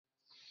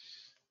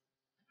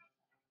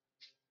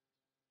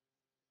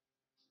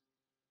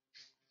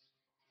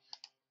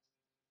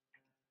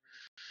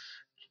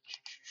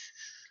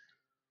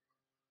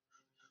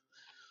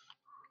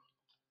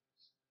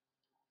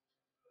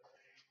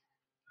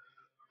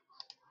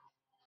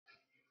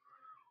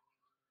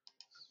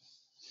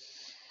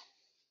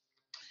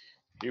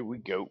Here we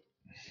go.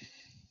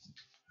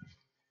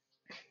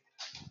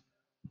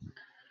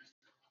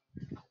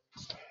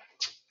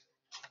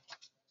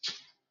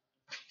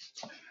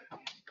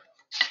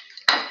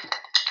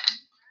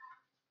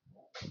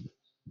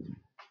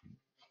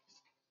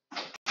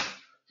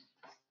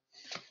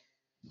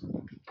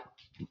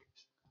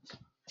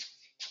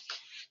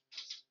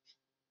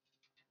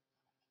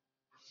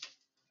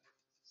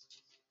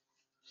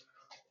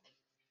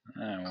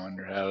 I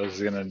wonder how this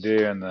is gonna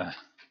do in the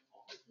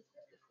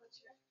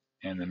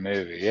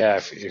movie. Yeah,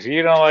 if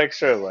you don't like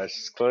strobe lights,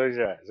 just close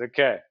your eyes.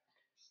 Okay.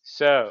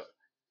 So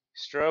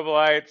strobe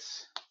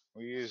lights,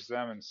 we use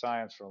them in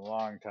science for a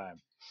long time.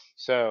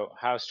 So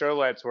how strobe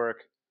lights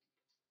work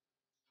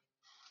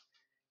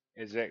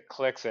is it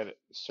clicks at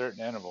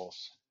certain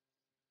intervals.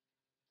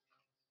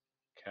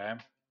 Okay.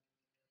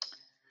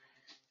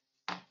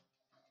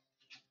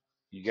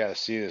 You gotta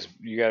see this.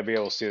 You gotta be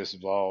able to see this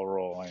ball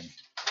rolling.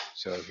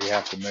 So if you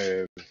have to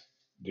move,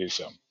 do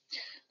so.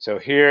 So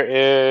here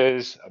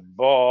is a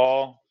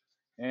ball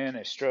in a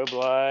strobe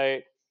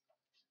light.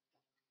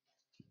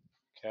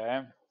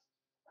 Okay.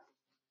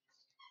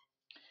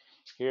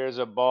 Here's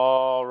a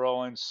ball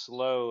rolling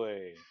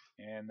slowly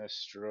in the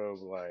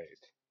strobe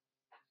light.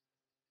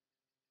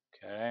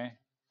 Okay.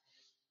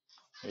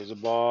 Here's a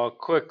ball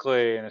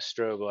quickly in a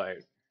strobe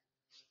light.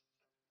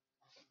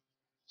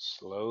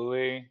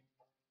 Slowly.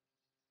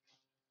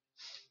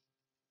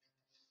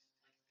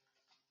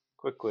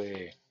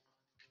 Quickly.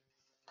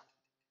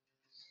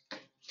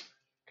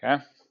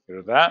 Okay. Good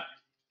with that.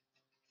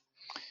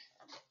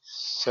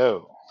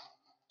 So,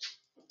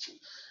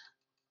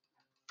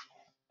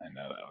 I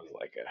know that was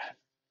like a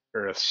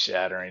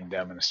earth-shattering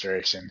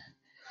demonstration.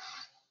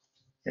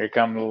 Here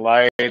come the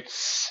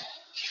lights.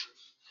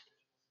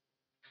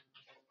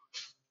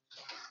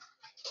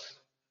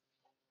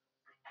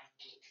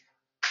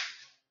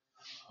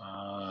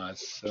 Oh,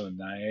 that's so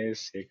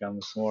nice. Here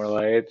comes some more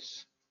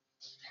lights.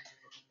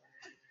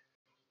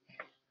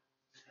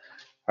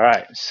 All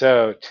right,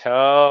 so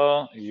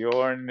tell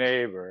your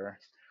neighbor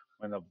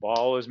when the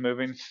ball is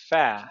moving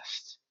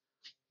fast,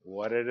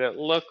 what did it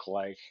look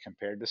like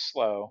compared to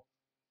slow,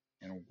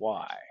 and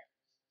why?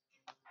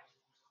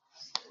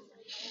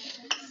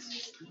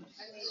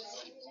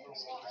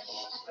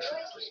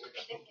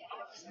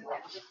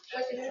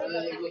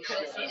 We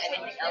couldn't see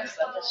anything else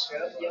but the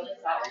strobe. You only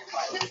saw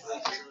it.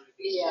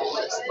 Yeah,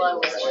 what slow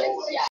was like,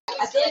 yeah.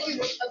 I feel like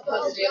you're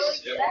supposed to be able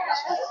to do that.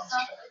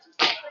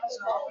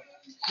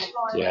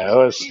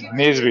 Yeah, it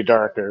needs to be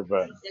darker,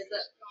 but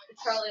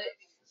It's probably,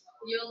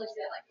 you only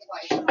see it like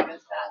twice when it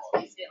goes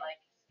fast. You see it like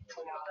a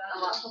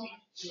lot.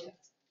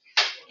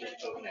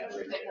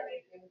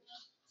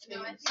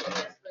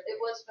 It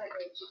was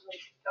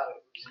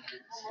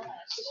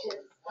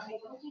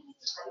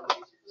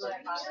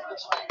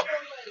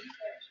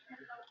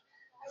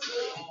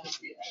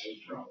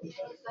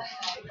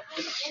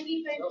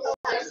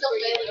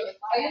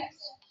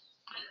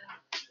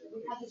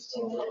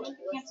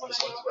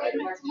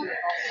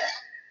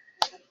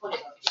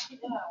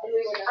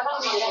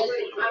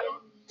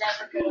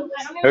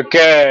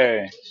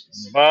okay.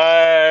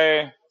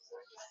 By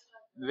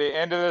the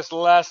end of this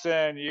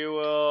lesson, you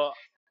will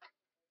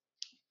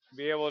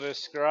be able to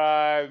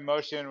describe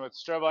motion with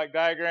strobe light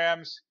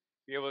diagrams,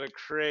 be able to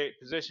create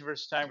position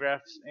versus time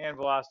graphs and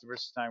velocity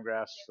versus time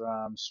graphs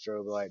from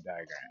strobe light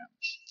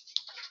diagrams.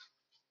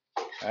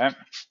 Okay.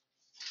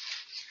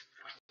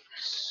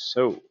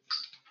 So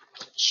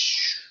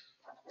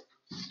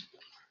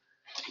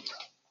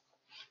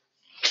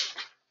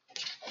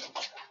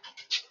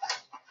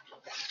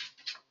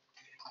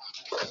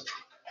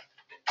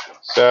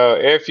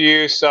if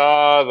you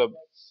saw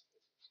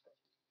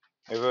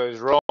if it was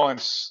rolling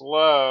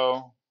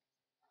slow,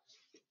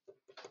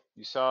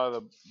 you saw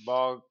the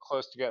ball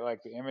close together,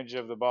 like the image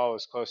of the ball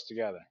was close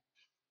together.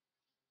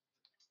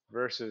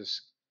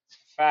 Versus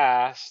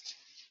fast,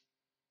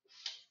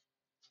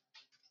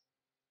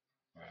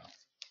 well,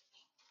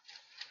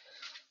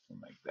 we'll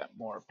make that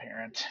more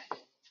apparent.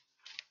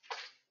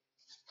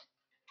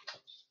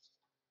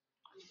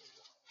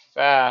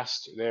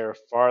 Fast, they're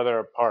farther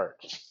apart.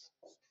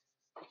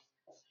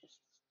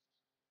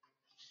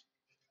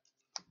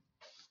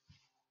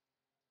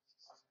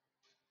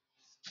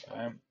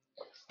 Okay.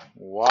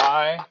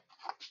 Why?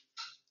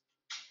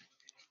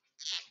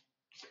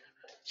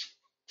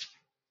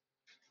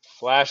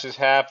 Flashes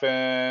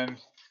happened,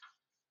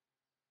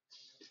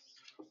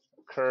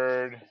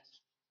 occurred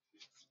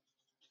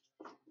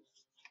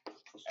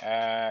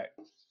at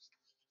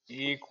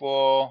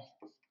equal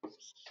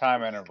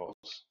time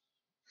intervals.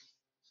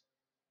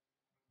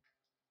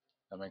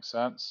 That makes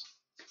sense?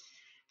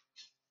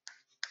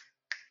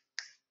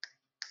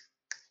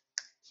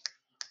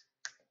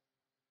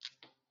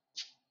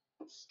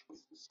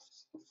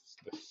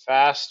 The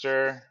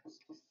faster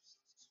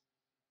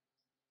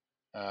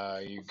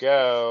you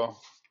go,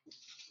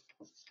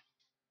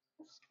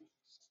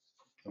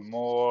 the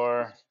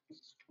more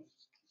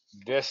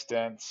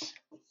distance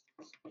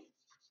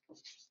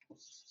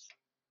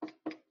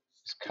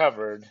is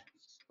covered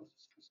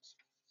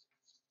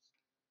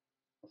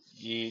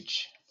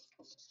each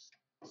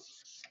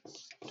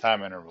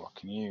time interval.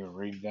 Can you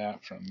read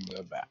that from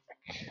the back?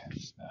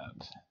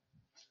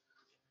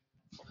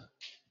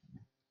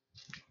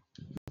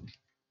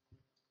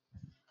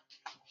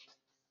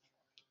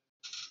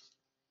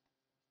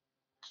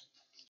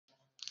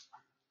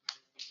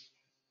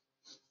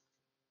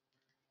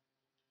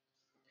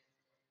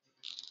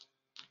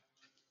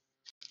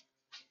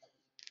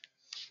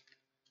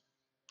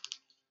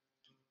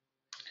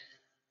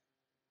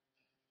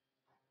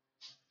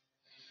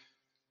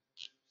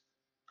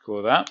 Cool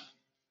with that?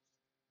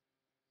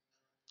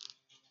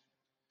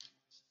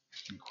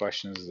 Any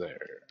questions there?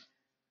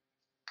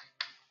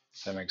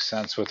 Does that make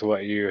sense with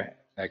what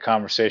that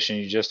conversation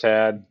you just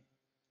had?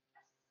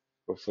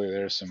 Hopefully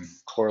there's some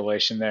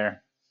correlation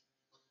there.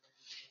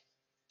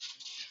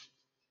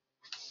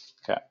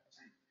 Okay.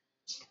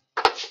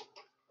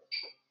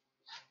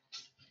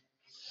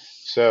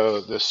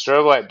 So the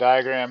Strobelight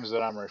diagrams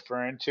that I'm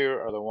referring to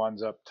are the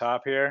ones up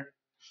top here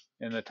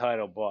in the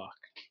title block.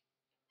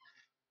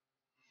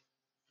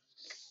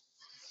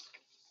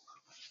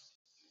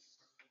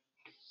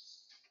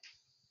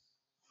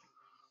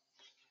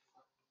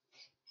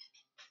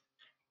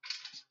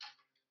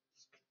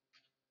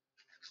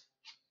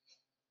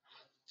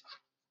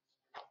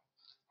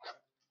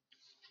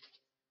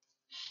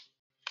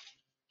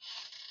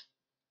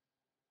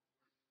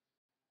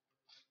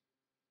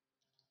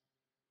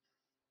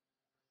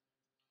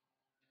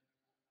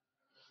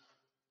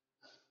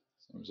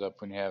 Thumbs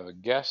up when you have a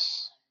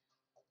guess.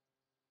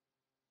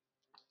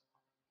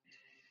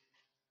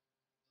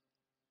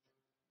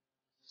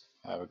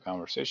 Have a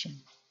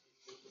conversation.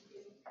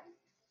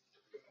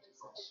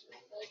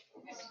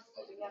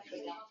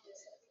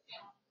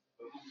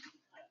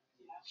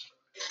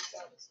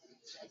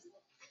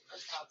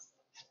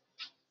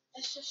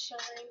 It's just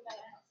showing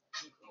that.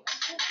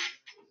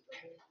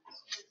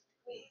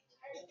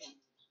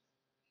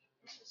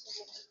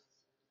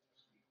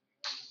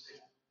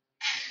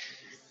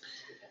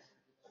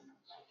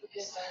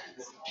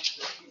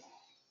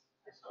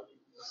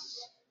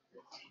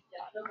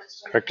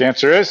 Correct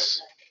answer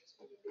is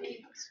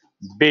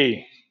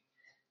B.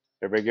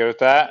 Everybody good with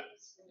that?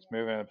 It's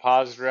moving in a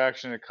positive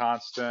direction, a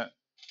constant.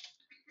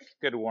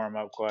 Good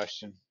warm-up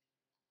question.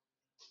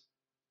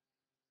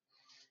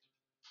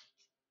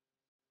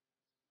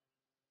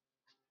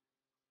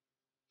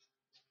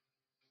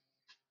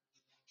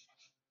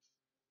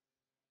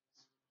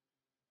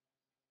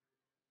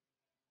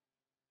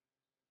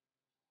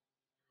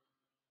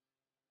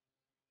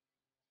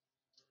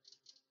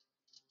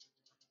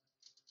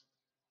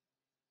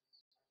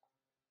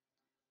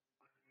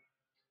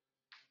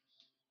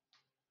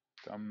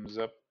 Thumbs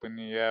up when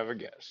you have a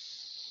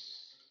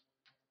guess.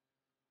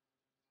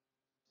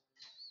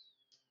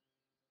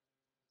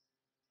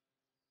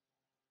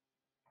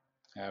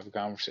 Have a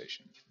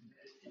conversation.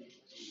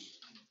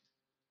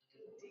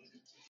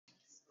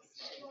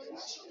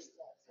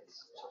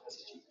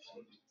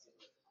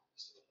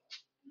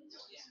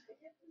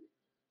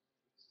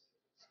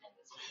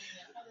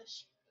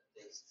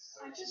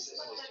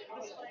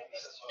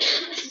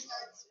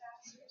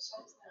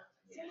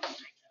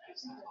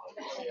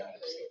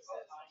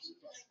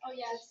 Oh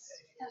yes.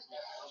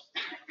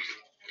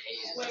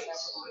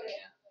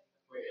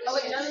 Wait. Oh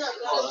wait, no.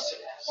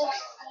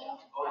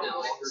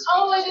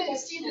 Oh, I didn't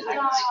see the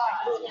dot.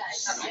 Oh yeah.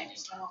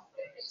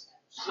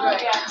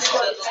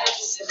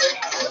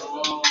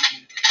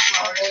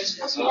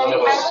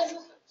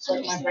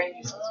 Like my brain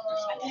uses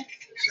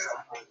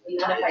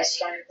even if I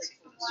started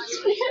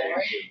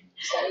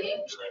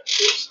studying.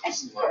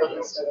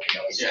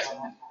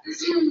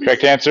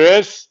 Correct answer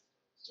is?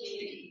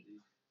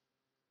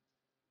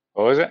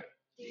 What was it?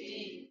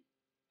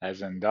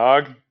 As in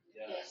dog?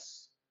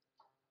 Yes.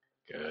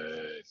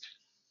 Good.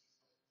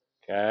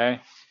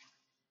 Okay.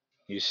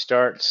 You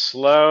start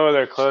slow,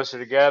 they're closer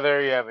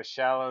together, you have a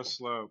shallow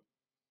slope.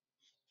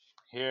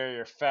 Here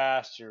you're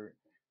fast, you're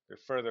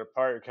further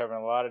apart, you're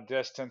covering a lot of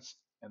distance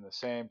in the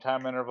same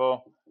time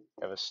interval, you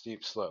have a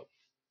steep slope.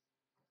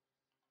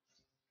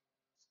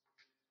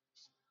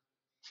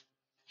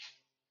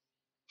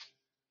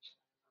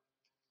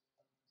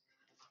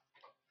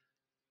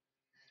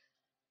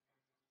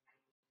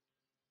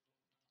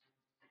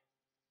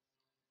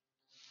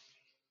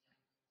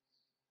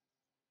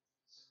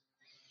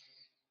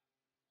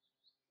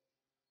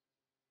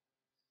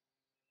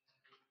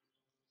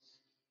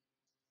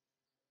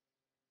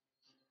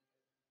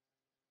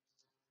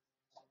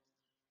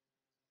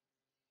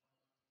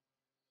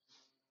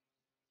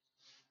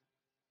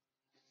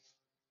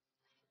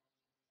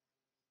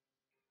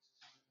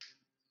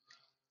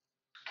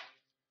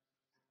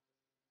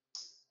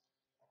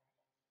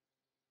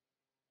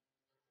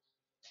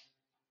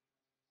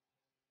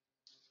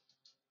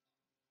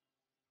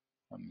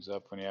 Thumbs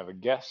up when you have a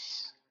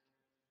guess.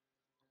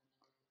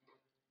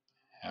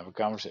 Have a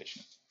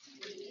conversation.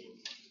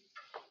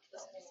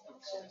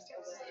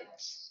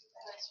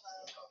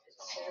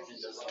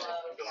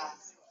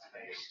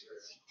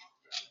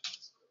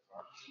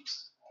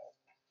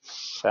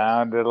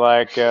 Sounded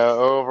like an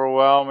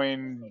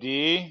overwhelming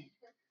D,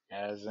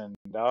 as in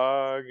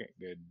dog.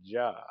 Good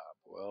job.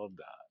 Well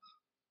done.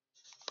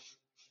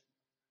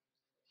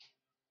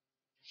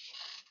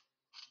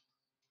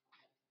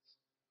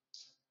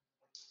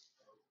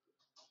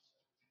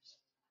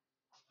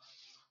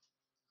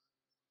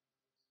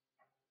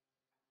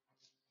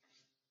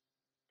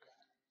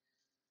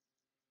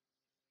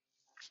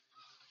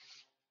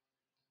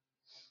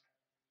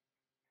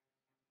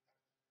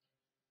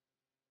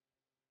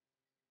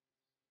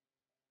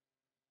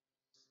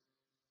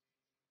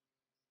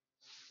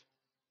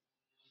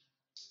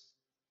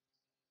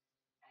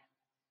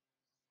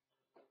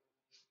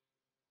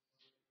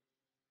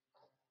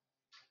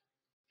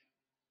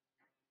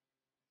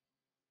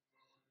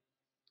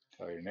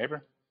 Tell your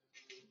neighbor.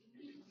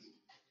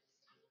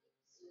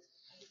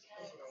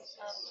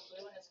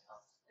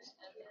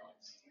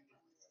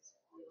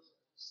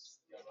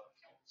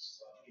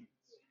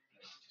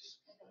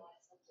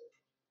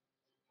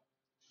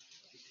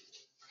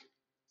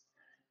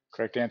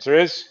 Correct answer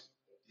is,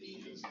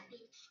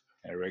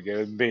 there we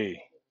go,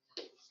 B.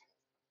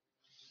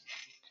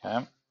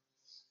 Okay.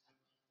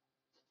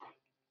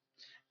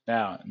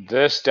 Now,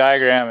 this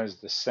diagram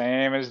is the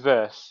same as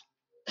this.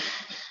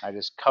 I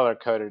just color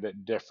coded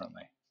it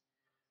differently.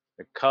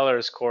 The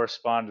colors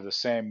correspond to the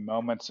same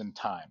moments in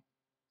time.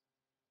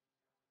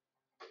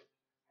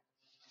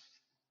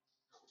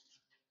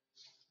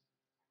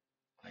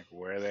 Like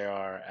where they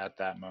are at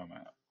that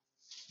moment.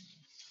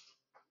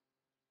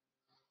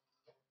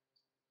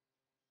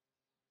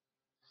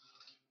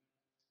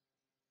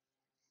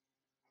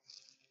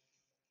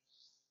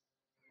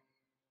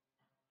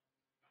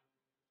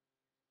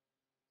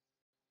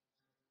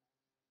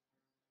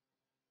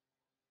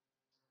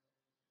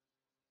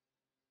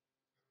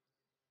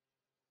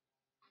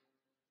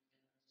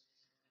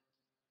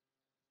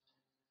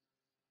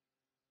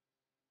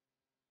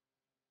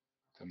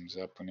 Thumbs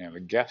up when you have a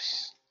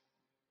guess.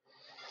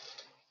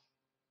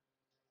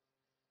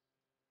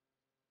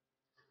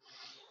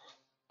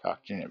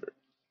 Talk to your neighbor.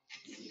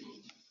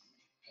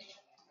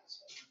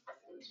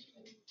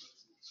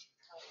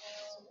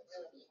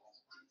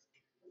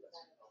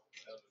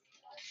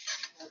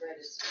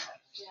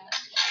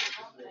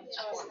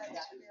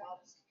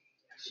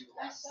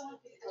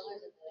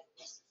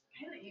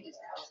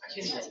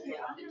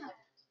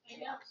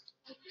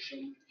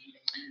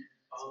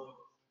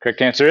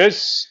 Correct answer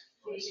is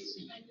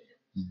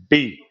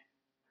B.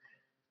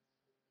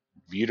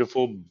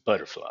 Beautiful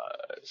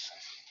butterflies.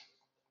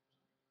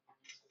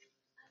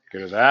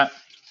 Good with that.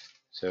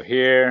 So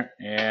here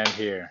and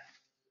here.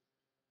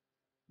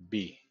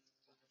 B.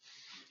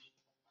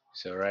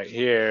 So right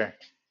here,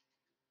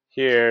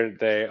 here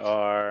they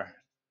are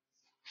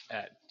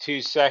at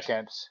 2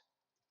 seconds.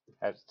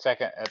 At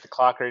the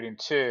clock reading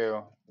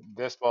 2,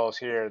 this ball's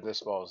here,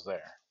 this ball's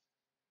there.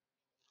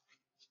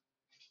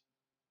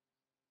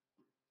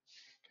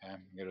 Okay,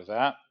 good with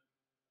that.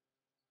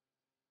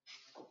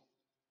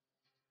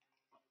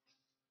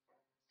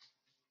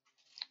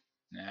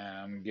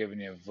 Now I'm giving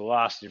you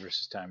velocity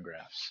versus time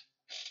graphs.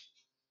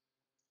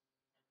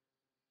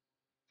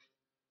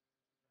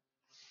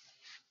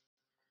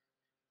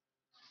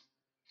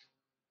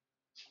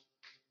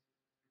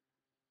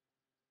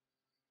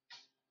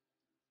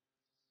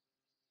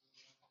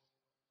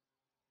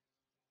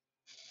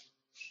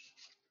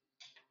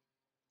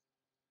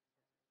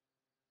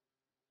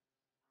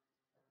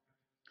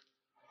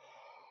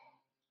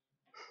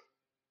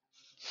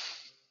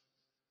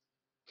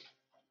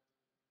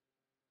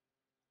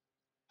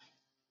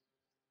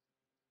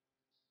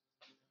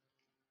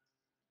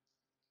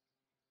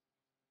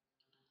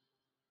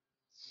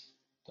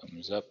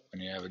 Thumbs up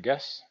when you have a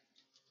guess.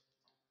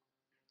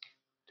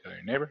 Tell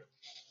your neighbor.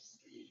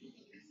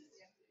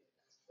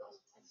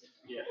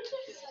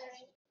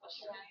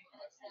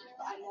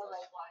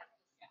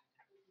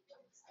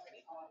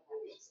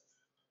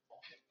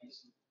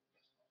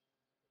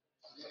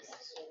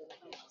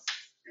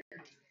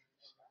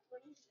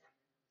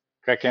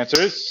 Correct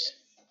answer is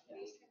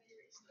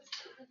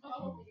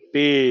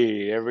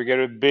B. Everybody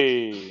good with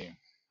B.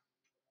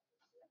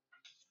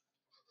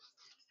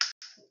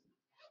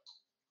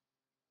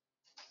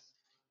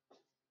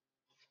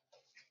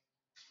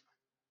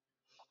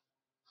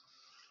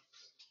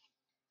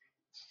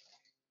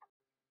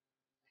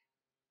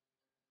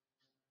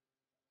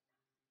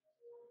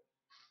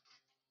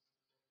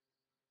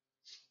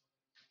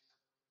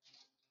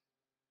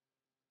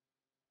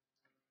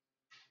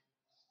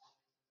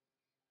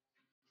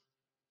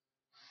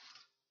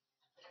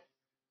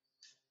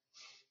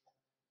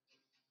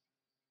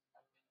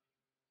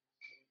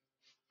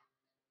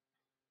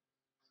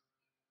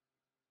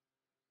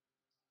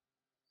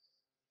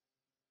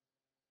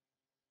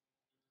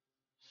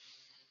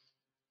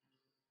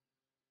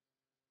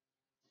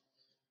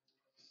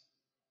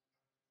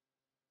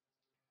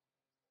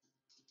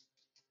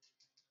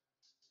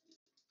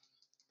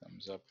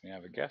 Thumbs up when you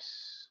have a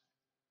guess.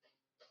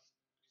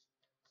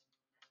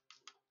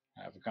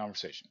 Have a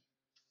conversation.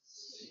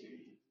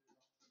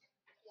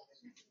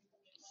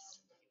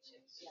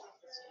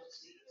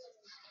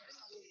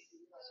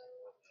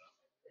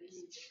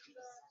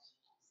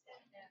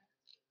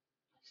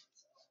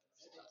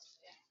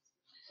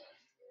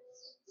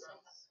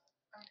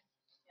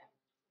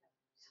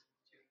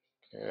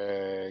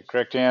 Okay,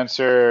 correct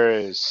answer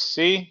is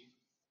C.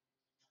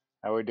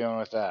 How are we doing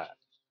with that?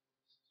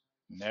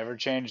 Never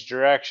change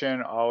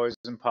direction, always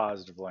in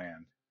positive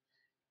land.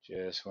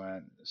 Just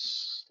went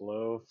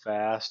slow,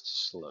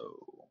 fast,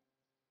 slow.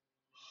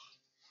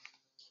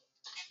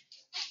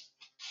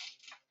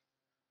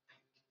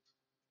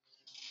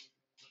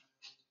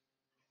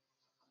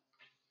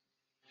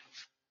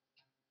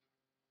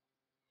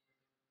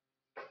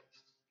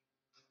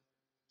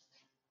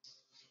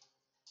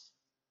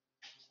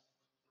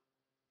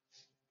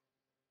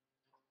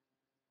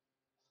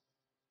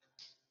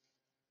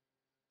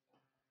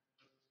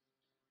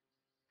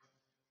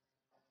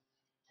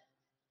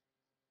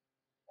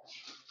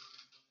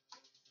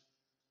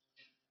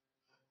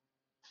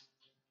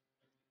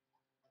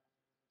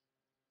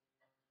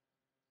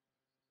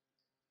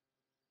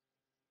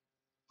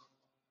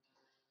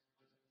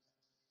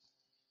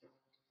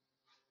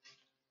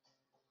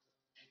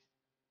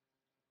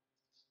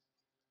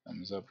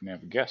 Thumbs up when you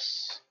have a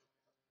guess.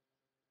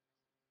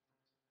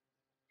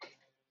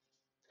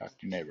 Talk to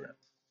your neighbor.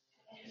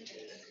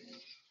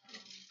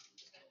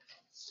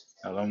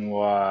 Tell them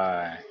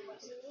why.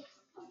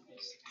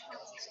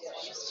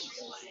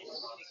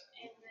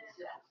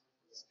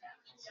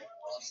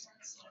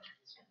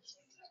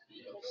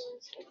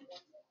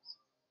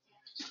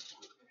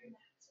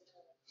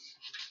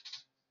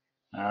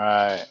 All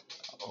right.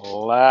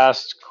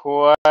 Last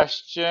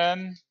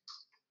question.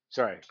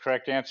 Sorry,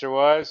 correct answer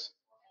was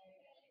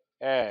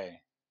A.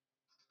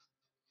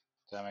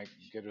 Does that make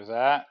good with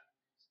that?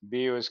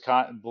 B was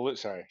blue.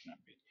 Sorry, not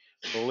B.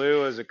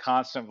 Blue was a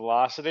constant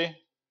velocity.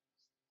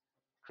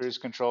 Cruise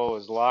control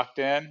was locked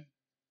in.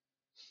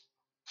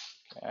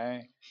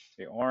 Okay.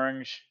 The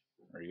orange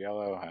or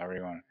yellow, however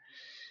you want,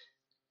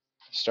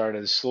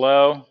 started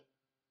slow,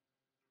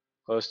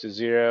 close to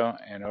zero,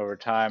 and over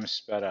time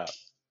sped up.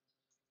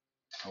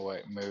 Oh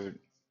wait, moved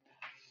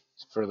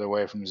further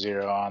away from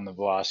zero on the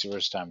velocity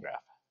versus time graph.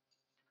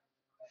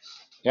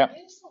 Yep.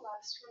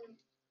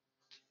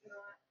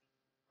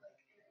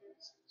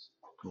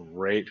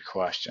 Great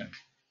question.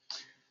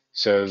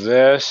 So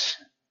this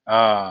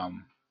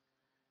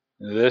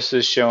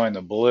is showing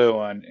the blue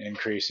one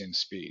increasing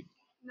speed.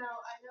 No, I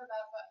know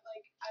that, but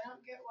like I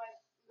don't get why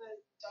the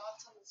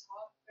dots on the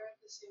top they're at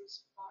the same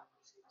spot.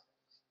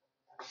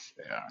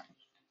 Yeah.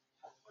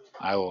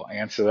 I will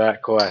answer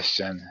that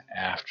question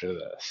after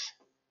this.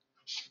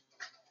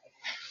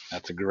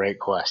 That's a great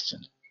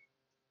question.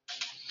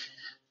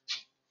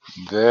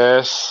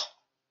 This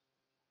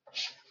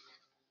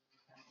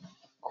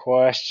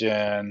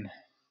question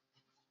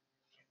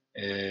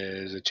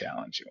is a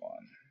challenging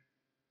one.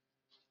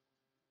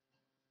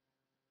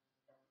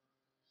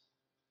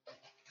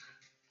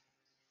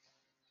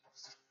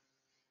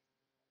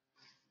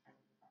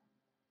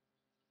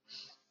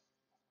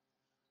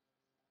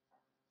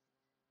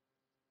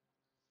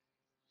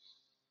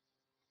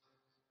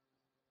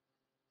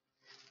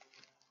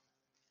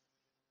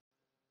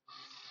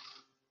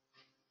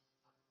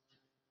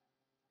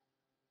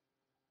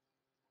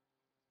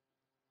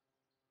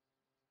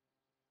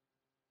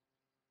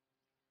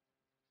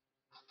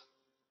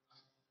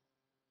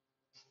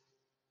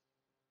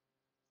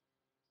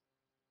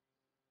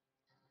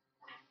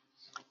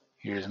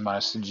 Here's my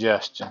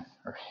suggestion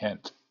or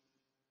hint.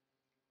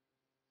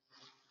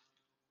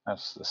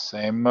 That's the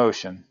same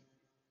motion.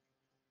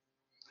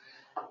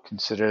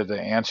 Consider the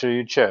answer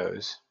you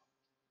chose.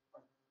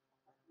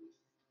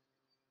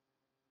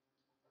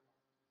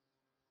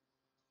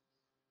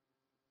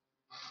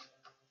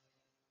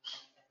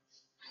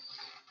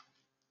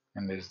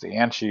 And does the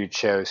answer you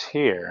chose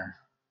here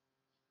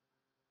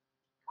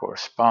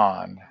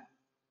correspond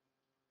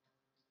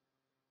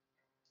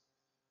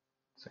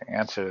to the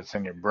answer that's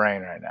in your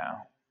brain right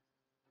now?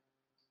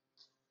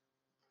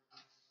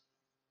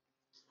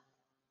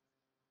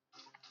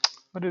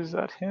 What does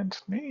that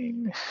hint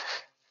mean?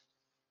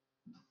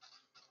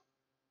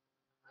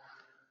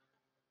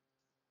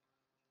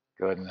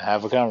 Go ahead and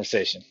have a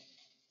conversation.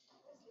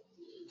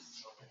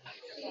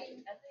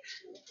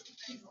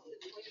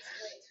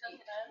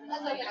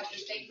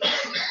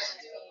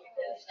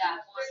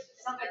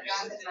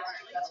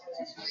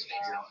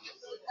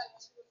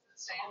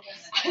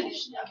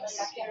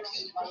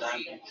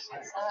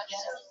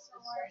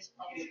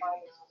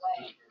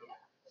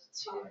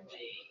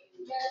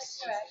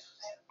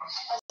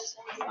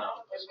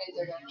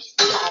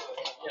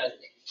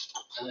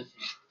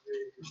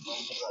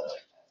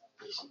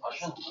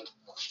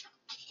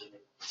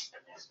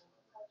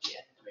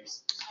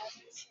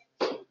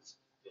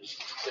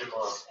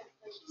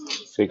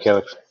 See,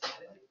 Caleb.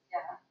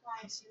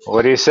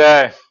 What do you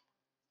say?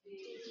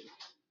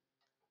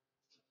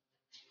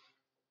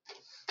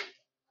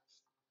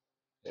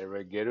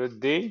 Everybody good with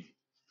D?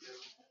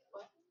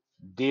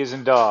 D is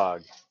in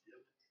dog.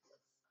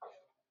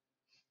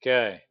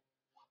 Okay,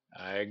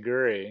 I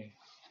agree.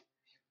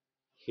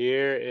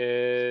 Here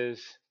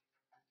is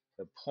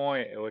the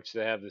point at which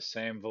they have the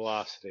same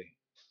velocity.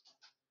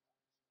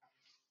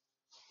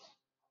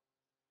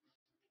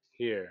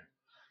 Here,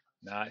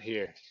 not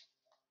here.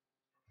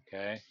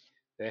 Okay,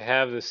 they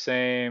have the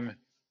same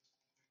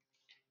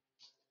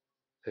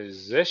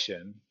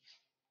position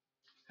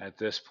at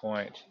this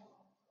point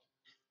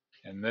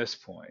and this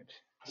point.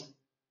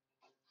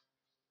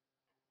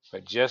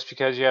 But just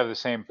because you have the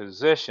same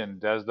position,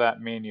 does that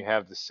mean you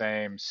have the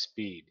same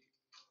speed?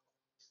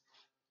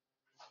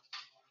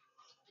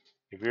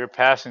 If you're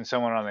passing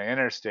someone on the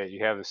interstate,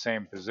 you have the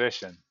same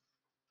position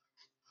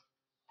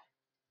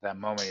that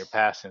moment you're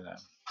passing them,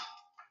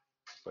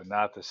 but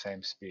not the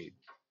same speed.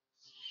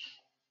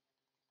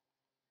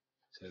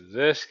 So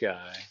this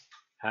guy,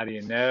 how do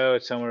you know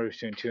it's somewhere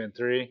between 2 and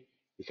 3?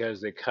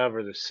 Because they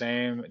cover the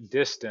same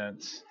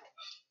distance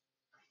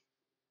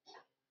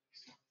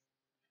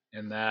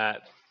in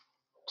that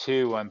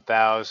 2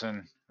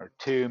 1,000 or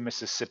 2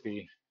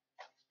 Mississippi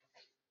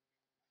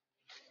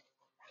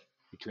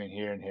between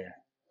here and here.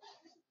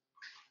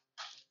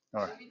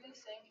 Or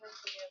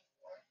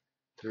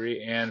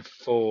 3 and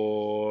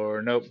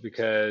 4. Nope,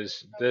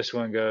 because this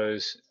one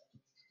goes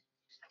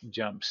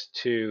jumps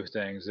 2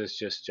 things. This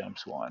just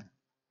jumps 1.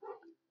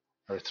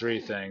 Or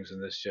 3 things,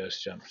 and this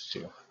just jumps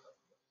 2.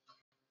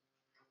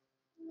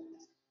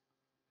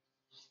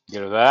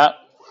 Good with that?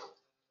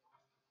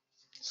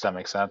 Does that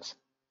make sense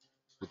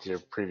with your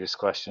previous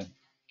question?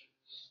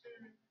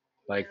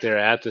 Like they're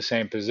at the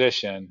same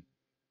position.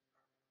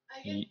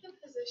 I get the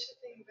position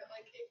thing, but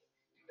like if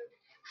the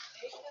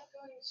A kept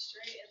going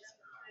straight and then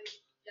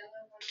the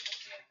yellow one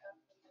kept going up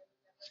and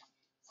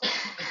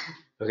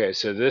then Okay,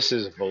 so this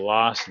is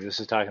velocity. This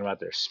is talking about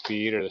their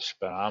speed or the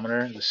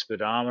speedometer. The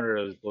speedometer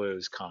of blue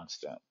is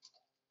constant.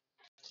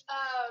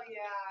 Oh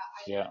yeah,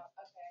 I Yeah. know.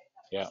 Okay.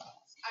 Yeah.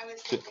 I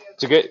was thinking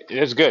It's a good.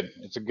 It's good.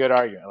 It's a good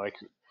argument.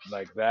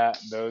 Like that.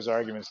 Those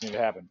arguments need to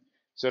happen.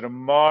 So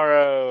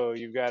tomorrow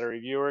you've got a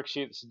review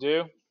worksheet to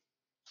do.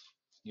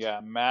 You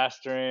got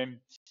mastering.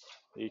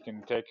 You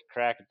can take a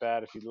crack at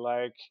that if you'd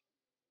like.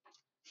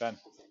 Done.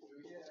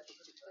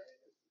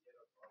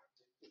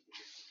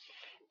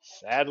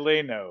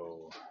 Sadly,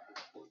 no.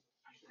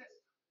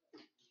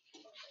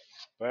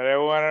 But it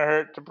wouldn't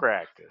hurt to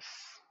practice.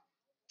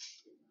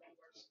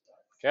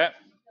 Okay.